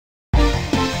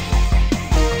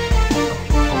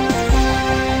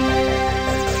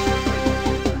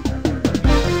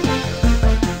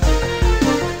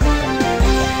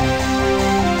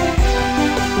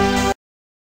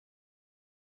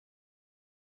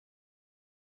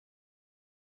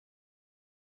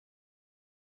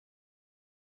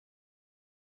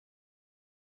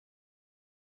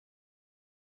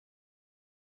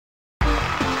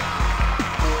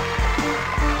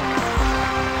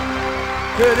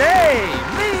Today,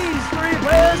 these three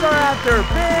players are after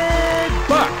big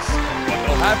bucks, but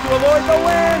they'll have to avoid the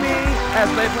whammy as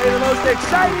they play the most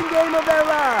exciting game of their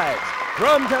lives.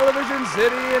 From Television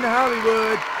City in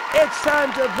Hollywood, it's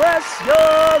time to press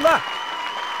your luck.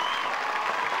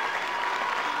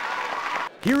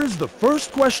 Here is the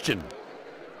first question.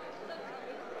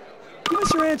 Give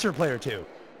us your answer, player 2.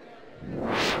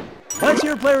 Let's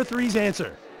hear player 3's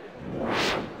answer.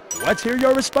 Let's hear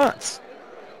your response.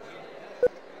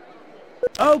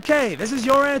 Okay, this is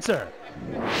your answer.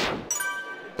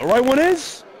 The right one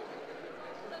is...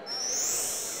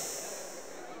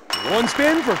 one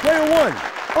spin for player 1.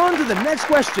 On to the next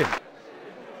question.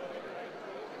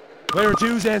 Player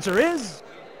 2's answer is...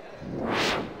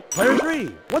 player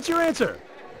 3, what's your answer?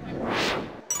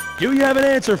 Do you have an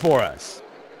answer for us?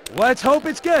 Let's hope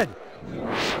it's good.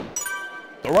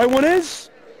 The right one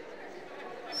is...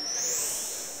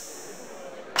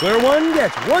 player 1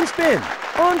 gets 1 spin.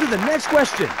 On to the next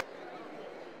question.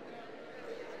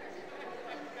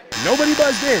 Nobody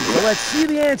buzzed in, so let's see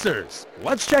the answers.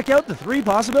 Let's check out the 3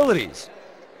 possibilities.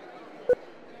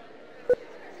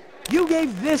 You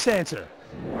gave this answer.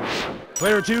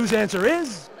 Player 2's answer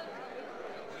is...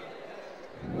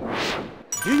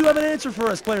 do you have an answer for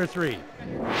us, player 3?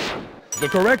 The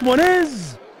correct one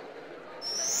is...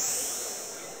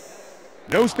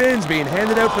 no spins being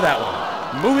handed out for that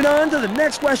one. Moving on to the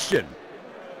next question.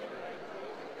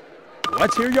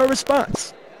 Let's hear your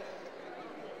response.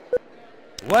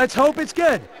 Let's hope it's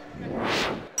good.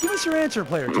 Give us your answer,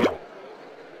 player 2.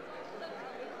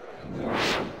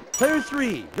 Player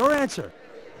 3, your answer.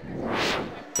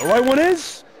 The right one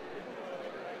is...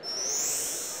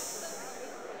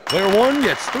 player 1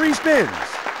 gets 3 spins.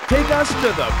 Take us to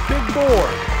the big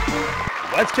board.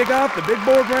 Let's kick off the big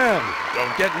board round.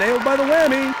 Don't get nailed by the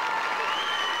whammy.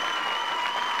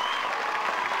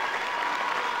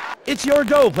 It's your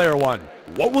go, player 1.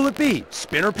 What will it be?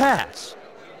 Spin or pass?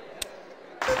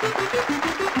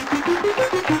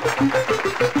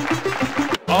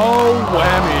 Oh,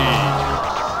 whammy!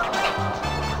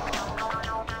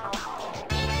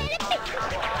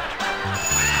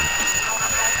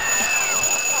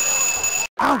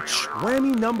 Ouch!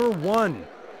 Whammy number 1.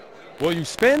 Will you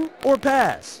spin or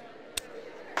pass?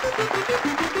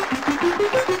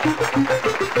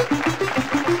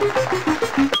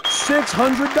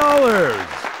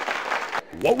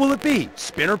 $600. What will it be?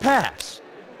 Spin or pass?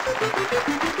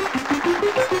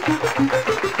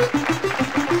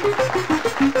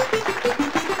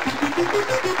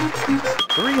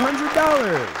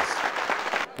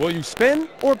 $300. Will you spin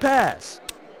or pass?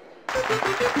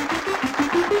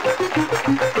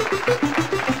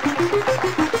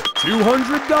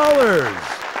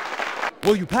 $200.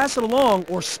 Will you pass it along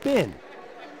or spin?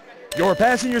 You're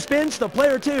passing your spins to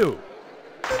player 2.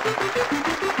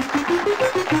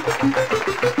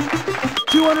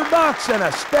 $200 and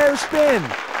a spare spin.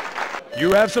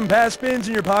 You have some pass spins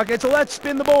in your pocket, so let's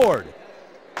spin the board.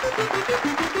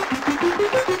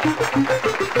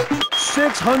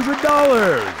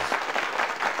 $600.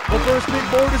 The first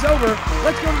big board is over.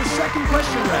 Let's go to the second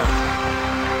question round.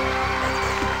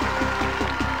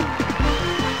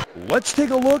 Let's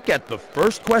take a look at the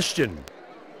first question.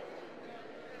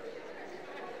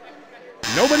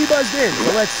 Nobody buzzed in,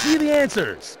 so let's see the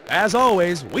answers. As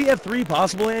always, we have 3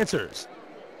 possible answers.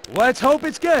 Let's hope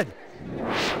it's good.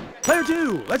 Player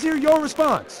 2, let's hear your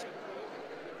response.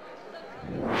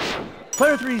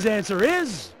 Player 3's answer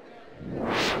is...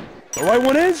 the right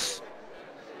one is...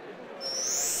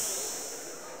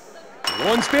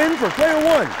 1 spin for player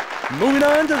 1. Moving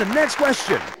on to the next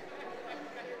question.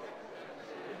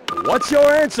 What's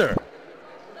your answer?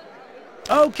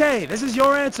 Okay, this is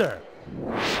your answer.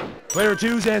 Player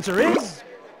 2's answer is...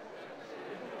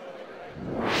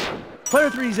 player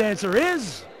 3's answer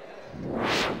is...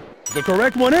 the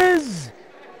correct one is...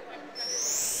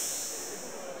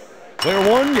 player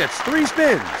 1 gets 3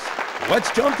 spins.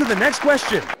 Let's jump to the next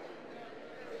question.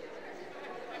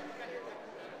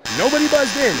 Nobody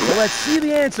buzzed in, so let's see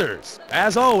the answers.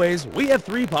 As always, we have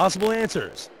 3 possible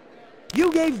answers. You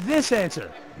gave this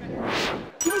answer.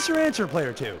 Give us your answer,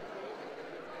 player 2.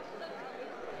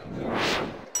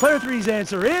 Player 3's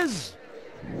answer is...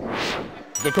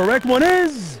 the correct one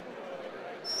is...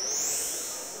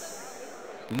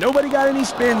 nobody got any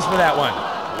spins for that one.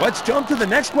 Let's jump to the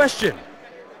next question.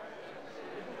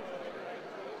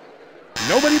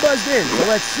 Nobody buzzed in, so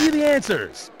let's see the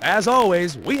answers. As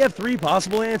always, we have 3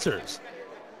 possible answers.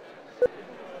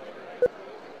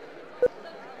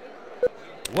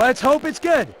 Let's hope it's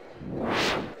good.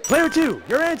 Player 2,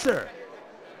 your answer.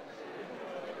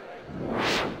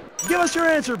 Give us your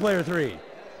answer, player 3.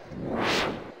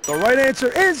 The right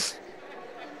answer is...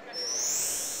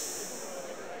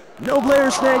 No player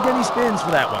snagged any spins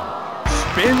for that one.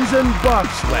 Spins and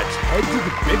bucks. Let's head to the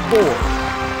big board.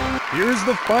 Here's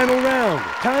the final round.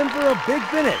 Time for a big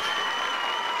finish.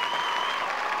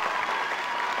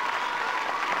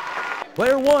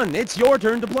 Player 1, it's your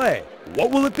turn to play.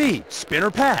 What will it be? Spin or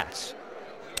pass?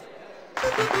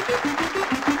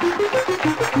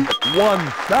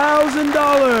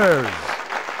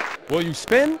 $1,000. Will you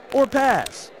spin or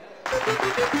pass?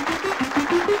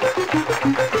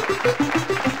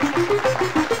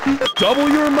 Double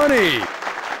your money.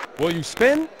 Will you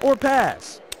spin or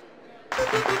pass?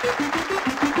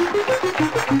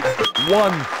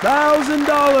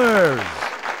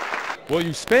 $1,000. Will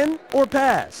you spin or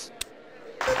pass?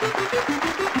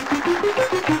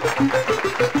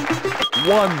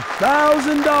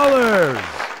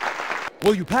 $1,000.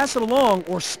 Will you pass it along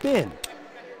or spin?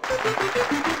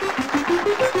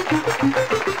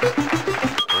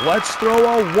 Let's throw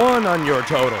a 1 on your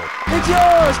total. It's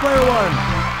yours, player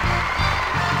 1.